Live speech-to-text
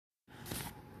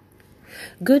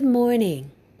Good morning.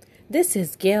 This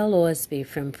is Gail Osby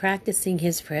from Practicing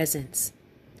His Presence.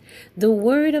 The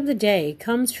word of the day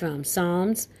comes from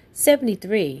Psalms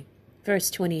 73,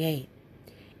 verse 28.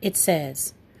 It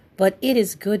says, "But it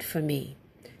is good for me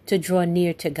to draw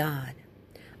near to God.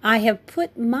 I have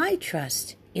put my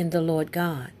trust in the Lord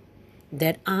God,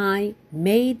 that I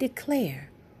may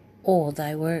declare all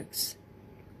thy works."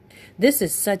 This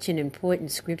is such an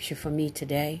important scripture for me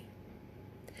today,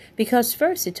 because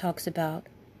first it talks about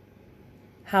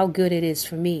how good it is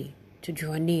for me to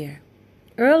draw near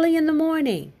early in the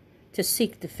morning to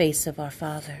seek the face of our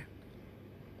Father,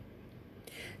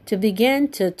 to begin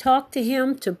to talk to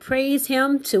Him, to praise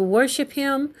Him, to worship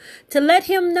Him, to let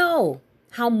Him know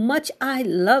how much I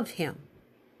love Him.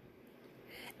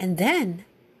 And then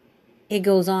it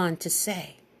goes on to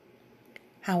say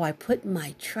how I put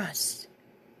my trust.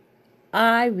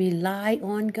 I rely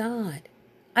on God.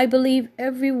 I believe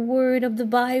every word of the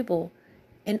Bible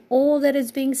and all that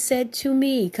is being said to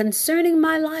me concerning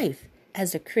my life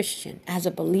as a Christian, as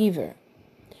a believer.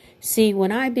 See,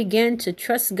 when I begin to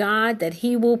trust God that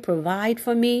He will provide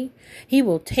for me, He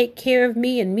will take care of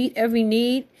me and meet every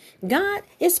need, God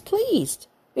is pleased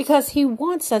because He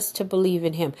wants us to believe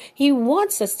in Him. He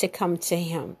wants us to come to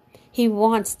Him. He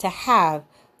wants to have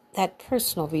that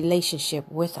personal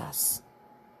relationship with us.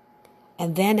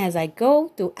 And then as I go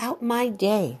throughout my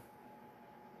day,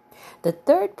 the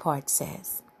third part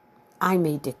says, I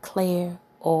may declare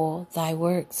all thy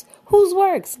works. Whose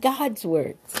works? God's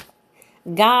works.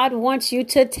 God wants you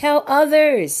to tell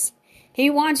others. He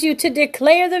wants you to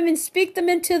declare them and speak them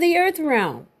into the earth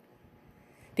realm,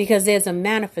 because there's a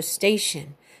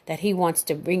manifestation that He wants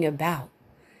to bring about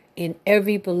in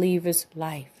every believer's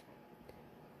life.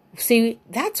 See,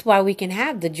 that's why we can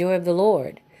have the joy of the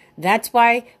Lord. That's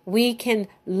why we can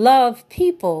love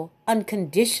people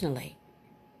unconditionally,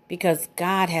 because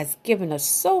God has given us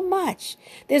so much.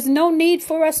 There's no need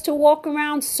for us to walk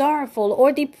around sorrowful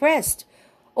or depressed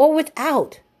or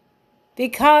without,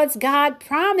 because God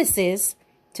promises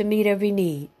to meet every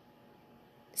need.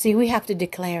 See, we have to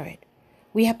declare it.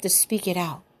 We have to speak it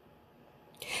out.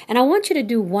 And I want you to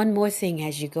do one more thing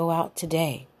as you go out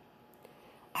today.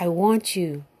 I want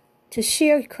you to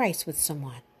share Christ with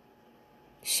someone.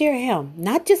 Share Him,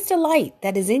 not just the light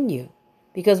that is in you,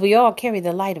 because we all carry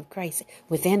the light of Christ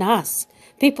within us.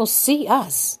 People see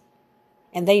us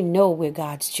and they know we're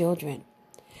God's children.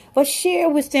 But share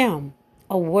with them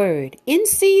a word in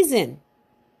season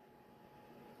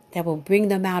that will bring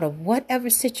them out of whatever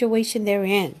situation they're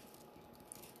in.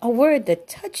 A word that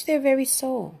touched their very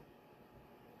soul.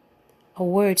 A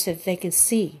word so that they can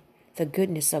see the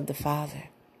goodness of the Father.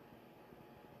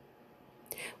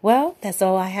 Well, that's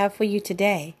all I have for you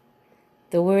today.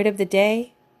 The word of the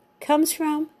day comes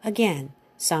from, again,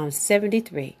 Psalm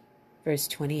 73, verse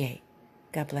 28.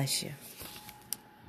 God bless you.